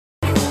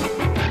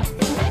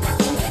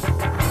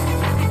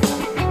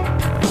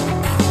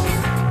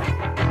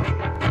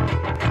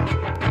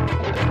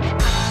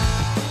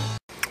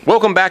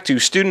Welcome back to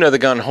Student of the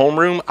Gun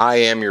Homeroom. I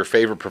am your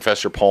favorite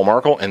Professor Paul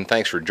Markle, and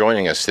thanks for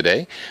joining us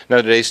today. Now,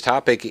 today's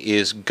topic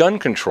is gun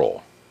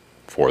control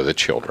for the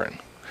children.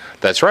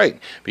 That's right,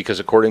 because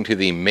according to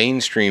the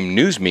mainstream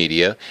news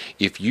media,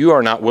 if you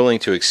are not willing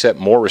to accept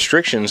more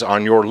restrictions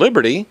on your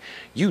liberty,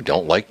 you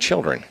don't like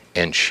children,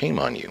 and shame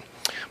on you.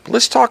 But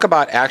let's talk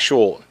about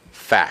actual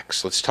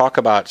facts. Let's talk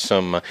about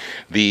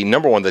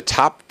the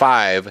top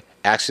 5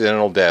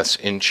 accidental deaths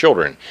in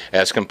children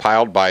as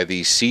compiled by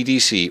the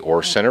CDC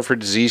or Center for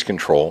Disease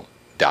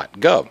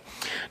Control.gov.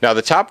 Now,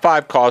 the top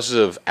 5 causes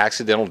of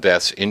accidental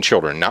deaths in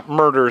children, not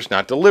murders,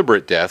 not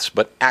deliberate deaths,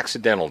 but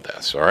accidental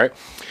deaths, all right,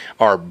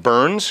 are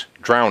burns,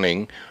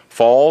 drowning,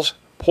 falls,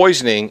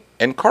 poisoning,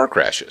 and car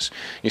crashes.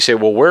 You say,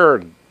 well, where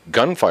are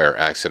gunfire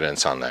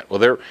accidents on that? Well,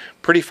 they're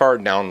pretty far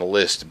down the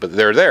list, but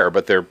they're there,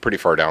 but they're pretty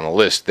far down the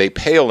list. They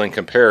pale in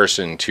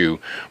comparison to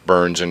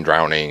burns and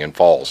drowning and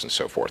falls and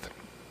so forth.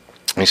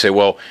 And you say,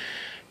 well,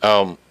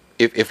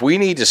 if we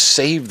need to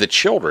save the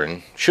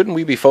children, shouldn't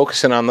we be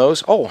focusing on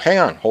those? Oh, hang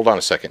on. Hold on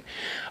a second.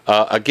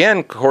 Again,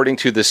 according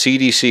to the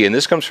CDC, and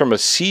this comes from a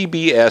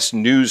CBS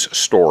News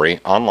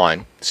story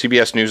online,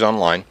 CBS News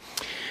Online,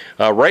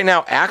 right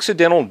now,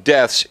 accidental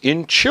deaths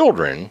in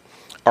children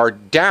are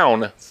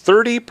down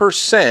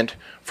 30%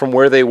 from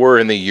where they were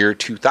in the year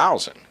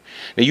 2000.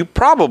 Now, you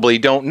probably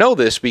don't know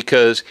this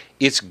because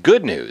it's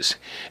good news,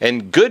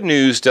 and good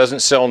news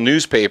doesn't sell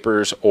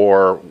newspapers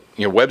or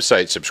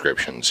website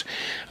subscriptions.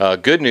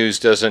 Good news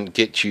doesn't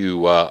get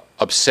you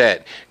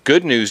upset.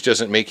 Good news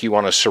doesn't make you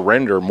want to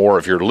surrender more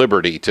of your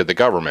liberty to the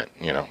government.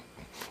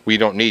 We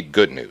don't need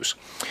good news.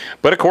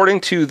 But according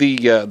to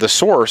the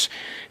source,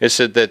 it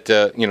said that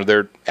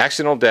their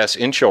accidental deaths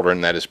in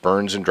children, that is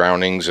burns and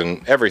drownings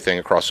and everything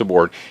across the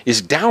board,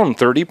 is down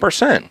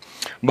 30%.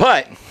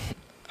 But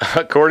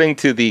according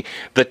to the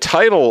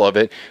title of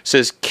it,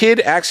 says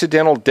kids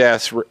accidental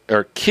death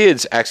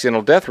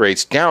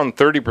rates down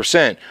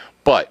 30%,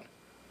 but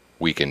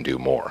we can do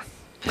more.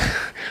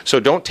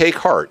 So don't take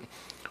heart.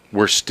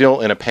 We're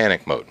still in a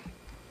panic mode.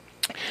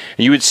 And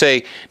you would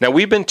say, now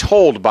we've been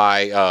told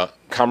by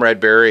Comrade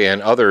Barry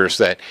and others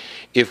that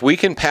if we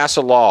can pass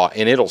a law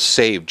and it'll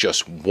save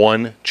just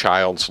one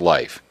child's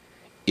life,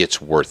 it's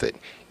worth it.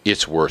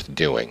 It's worth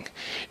doing.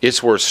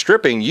 It's worth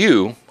stripping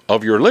you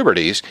of your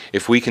liberties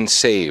if we can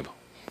save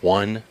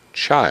one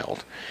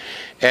child.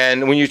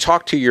 And when you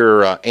talk to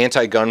your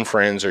anti-gun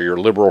friends or your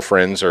liberal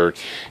friends or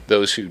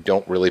those who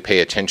don't really pay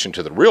attention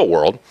to the real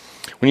world,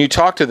 when you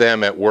talk to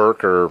them at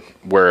work or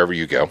wherever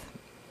you go,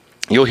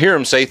 you'll hear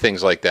them say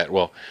things like that.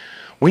 Well,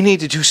 we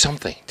need to do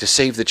something to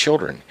save the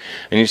children.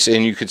 And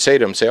you could say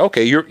to them,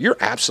 okay, you're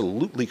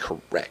absolutely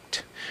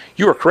correct.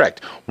 You are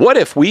correct. What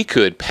if we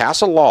could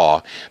pass a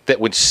law that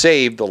would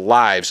save the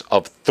lives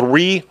of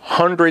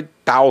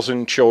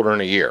 300,000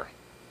 children a year?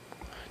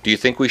 Do you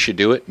think we should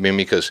do it? I mean,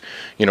 because,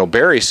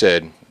 Barry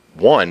said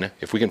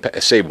if we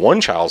can save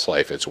one child's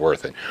life, it's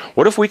worth it.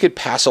 What if we could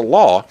pass a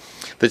law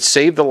that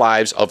saved the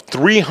lives of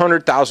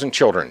 300,000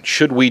 children?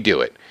 Should we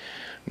do it?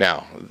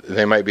 Now,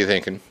 they might be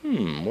thinking,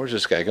 where's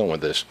this guy going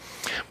with this?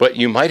 But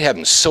you might have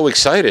them so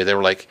excited. They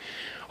were like,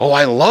 oh,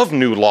 I love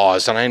new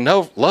laws and I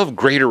love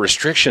greater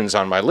restrictions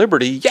on my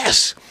liberty.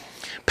 Yes,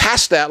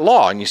 pass that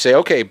law. And you say,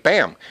 okay,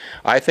 bam.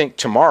 I think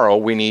tomorrow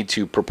we need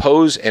to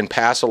propose and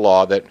pass a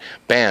law that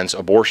bans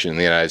abortion in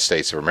the United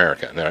States of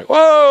America. And they're like,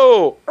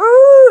 whoa,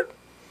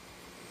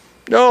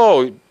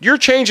 no, you're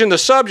changing the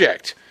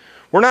subject.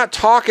 We're not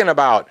talking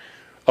about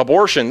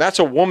abortion. That's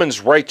a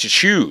woman's right to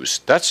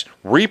choose. That's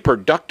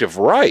reproductive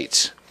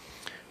rights.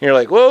 And you're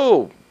like,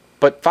 whoa.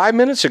 But 5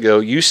 minutes ago,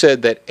 you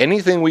said that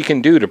anything we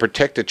can do to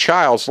protect a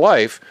child's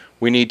life,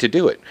 we need to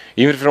do it,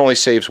 even if it only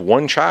saves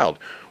one child.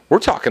 We're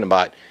talking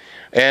about,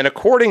 and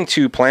according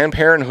to Planned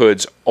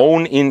Parenthood's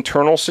own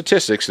internal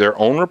statistics, their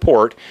own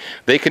report,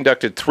 they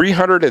conducted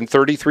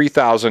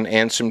 333,000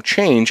 and some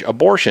change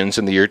abortions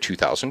in the year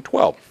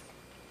 2012.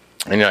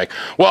 And you're like,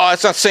 well,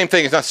 it's not the same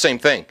thing. It's not the same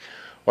thing.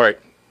 All right,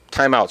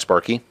 time out,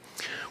 Sparky.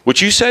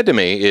 What you said to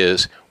me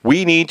is,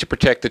 we need to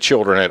protect the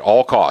children at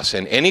all costs,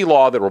 and any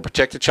law that will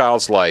protect a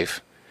child's life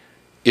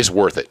is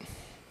worth it.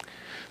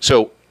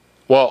 So,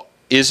 well,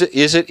 is it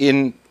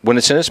when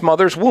it's in its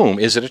mother's womb,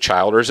 is it a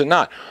child or is it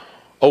not?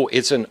 Oh,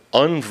 it's an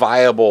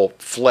unviable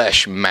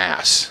flesh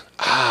mass.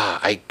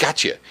 I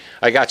got you.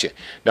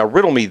 Now,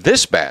 riddle me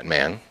this,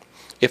 Batman.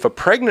 If a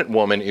pregnant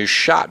woman is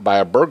shot by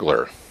a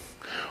burglar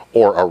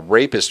or a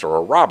rapist or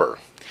a robber,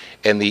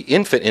 and the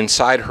infant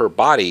inside her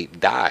body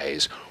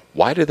dies,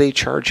 why do they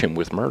charge him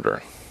with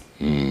murder?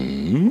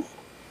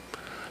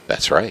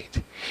 That's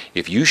right.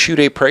 If you shoot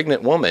a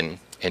pregnant woman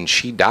and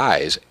she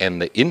dies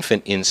and the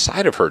infant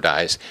inside of her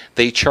dies,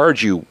 they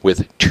charge you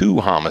with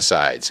 2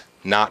 homicides,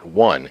 not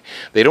 1.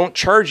 They don't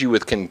charge you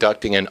with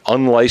conducting an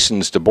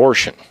unlicensed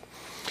abortion.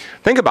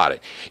 Think about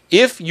it.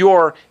 If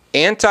your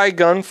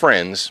anti-gun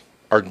friends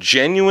are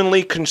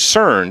genuinely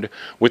concerned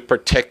with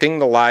protecting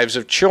the lives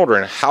of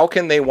children, how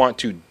can they want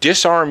to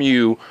disarm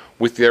you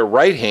with their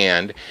right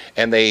hand,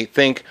 and they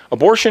think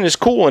abortion is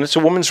cool and it's a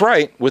woman's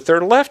right with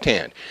their left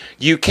hand.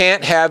 You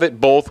can't have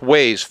it both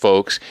ways,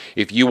 folks.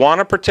 If you want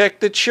to protect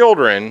the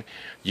children,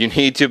 you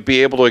need to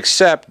be able to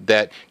accept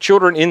that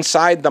children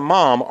inside the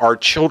mom are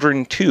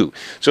children too.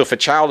 So if a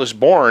child is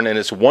born and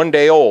it's 1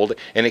 day old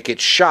and it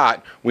gets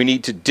shot, we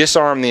need to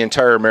disarm the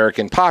entire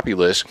American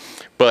populace.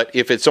 But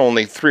if it's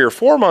only 3 or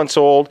 4 months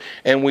old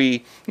and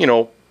we,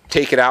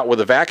 take it out with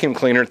a vacuum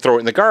cleaner and throw it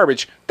in the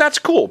garbage, that's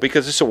cool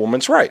because it's a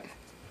woman's right.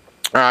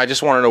 I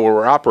just want to know where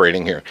we're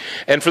operating here.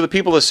 And for the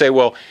people that say,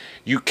 well,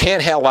 you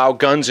can't allow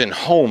guns in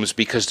homes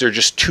because they're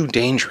just too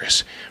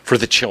dangerous for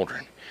the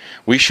children.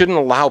 We shouldn't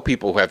allow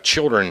people who have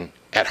children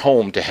at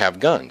home to have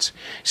guns.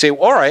 You say,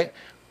 well, all right,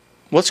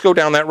 let's go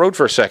down that road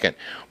for a second.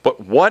 But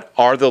what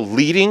are the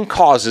leading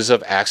causes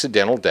of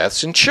accidental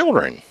deaths in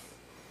children?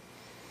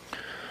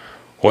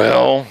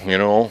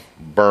 Well,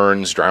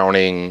 burns,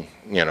 drowning,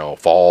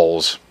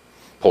 falls,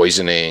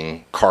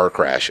 poisoning, car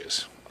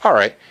crashes. All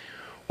right.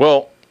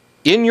 Well,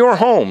 in your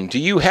home, do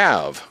you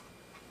have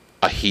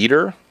a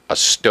heater, a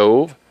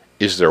stove?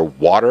 Is there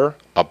water,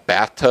 a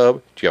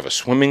bathtub? Do you have a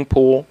swimming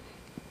pool?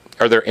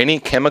 Are there any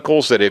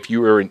chemicals that if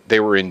they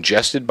were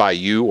ingested by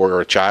you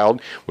or a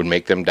child would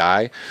make them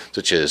die,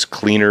 such as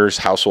cleaners,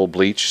 household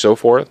bleach, so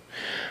forth?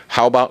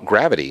 How about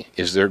gravity?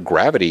 Is there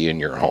gravity in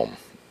your home?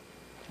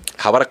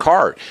 How about a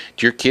car?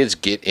 Do your kids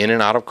get in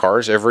and out of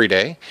cars every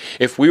day?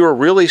 If we were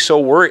really so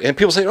worried, and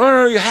people say, oh,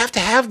 no, you have to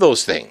have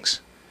those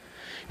things.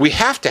 We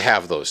have to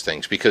have those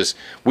things because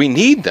we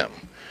need them.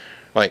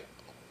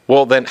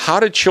 Well, then how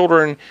do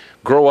children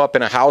grow up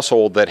in a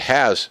household that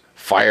has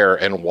fire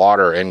and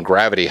water and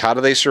gravity? How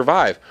do they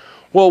survive?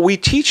 Well, we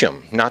teach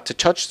them not to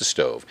touch the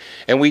stove,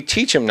 and we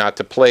teach them not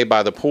to play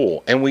by the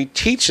pool, and we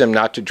teach them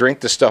not to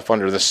drink the stuff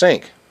under the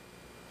sink.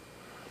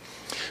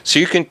 So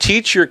you can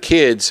teach your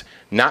kids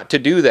not to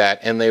do that,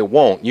 and they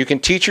won't. You can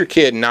teach your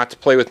kid not to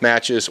play with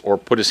matches or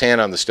put his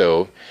hand on the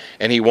stove,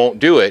 and he won't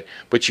do it,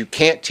 but you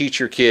can't teach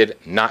your kid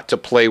not to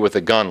play with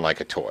a gun like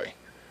a toy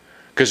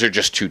because they're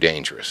just too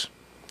dangerous.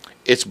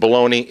 It's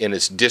baloney and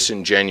it's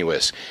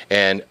disingenuous.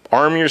 And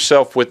arm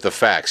yourself with the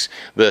facts.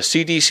 The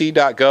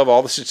CDC.gov,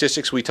 all the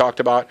statistics we talked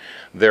about,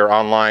 they're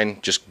online.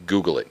 Just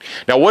Google it.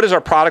 Now, what is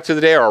our product of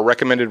the day, our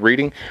recommended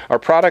reading? Our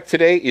product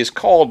today is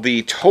called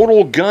the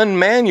Total Gun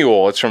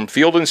Manual. It's from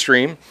Field &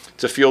 Stream.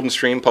 It's a Field &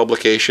 Stream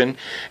publication.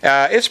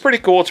 It's pretty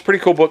cool. It's a pretty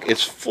cool book.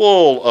 It's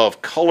full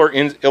of color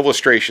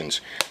illustrations.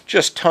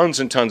 Just tons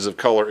and tons of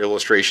color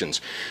illustrations.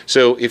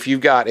 So if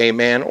you've got a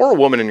man or a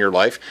woman in your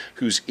life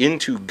who's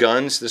into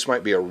guns, this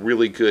might be a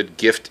really good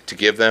gift to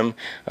give them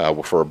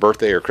for a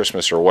birthday or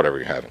Christmas or whatever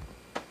you're having.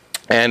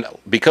 And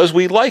because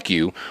we like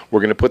you, we're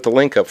going to put the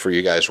link up for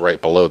you guys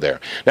right below there.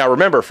 Now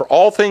remember, for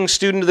all things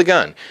Student of the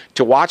Gun,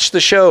 to watch the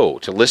show,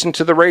 to listen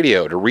to the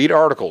radio, to read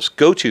articles,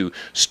 go to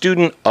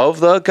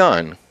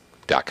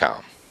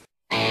studentofthegun.com.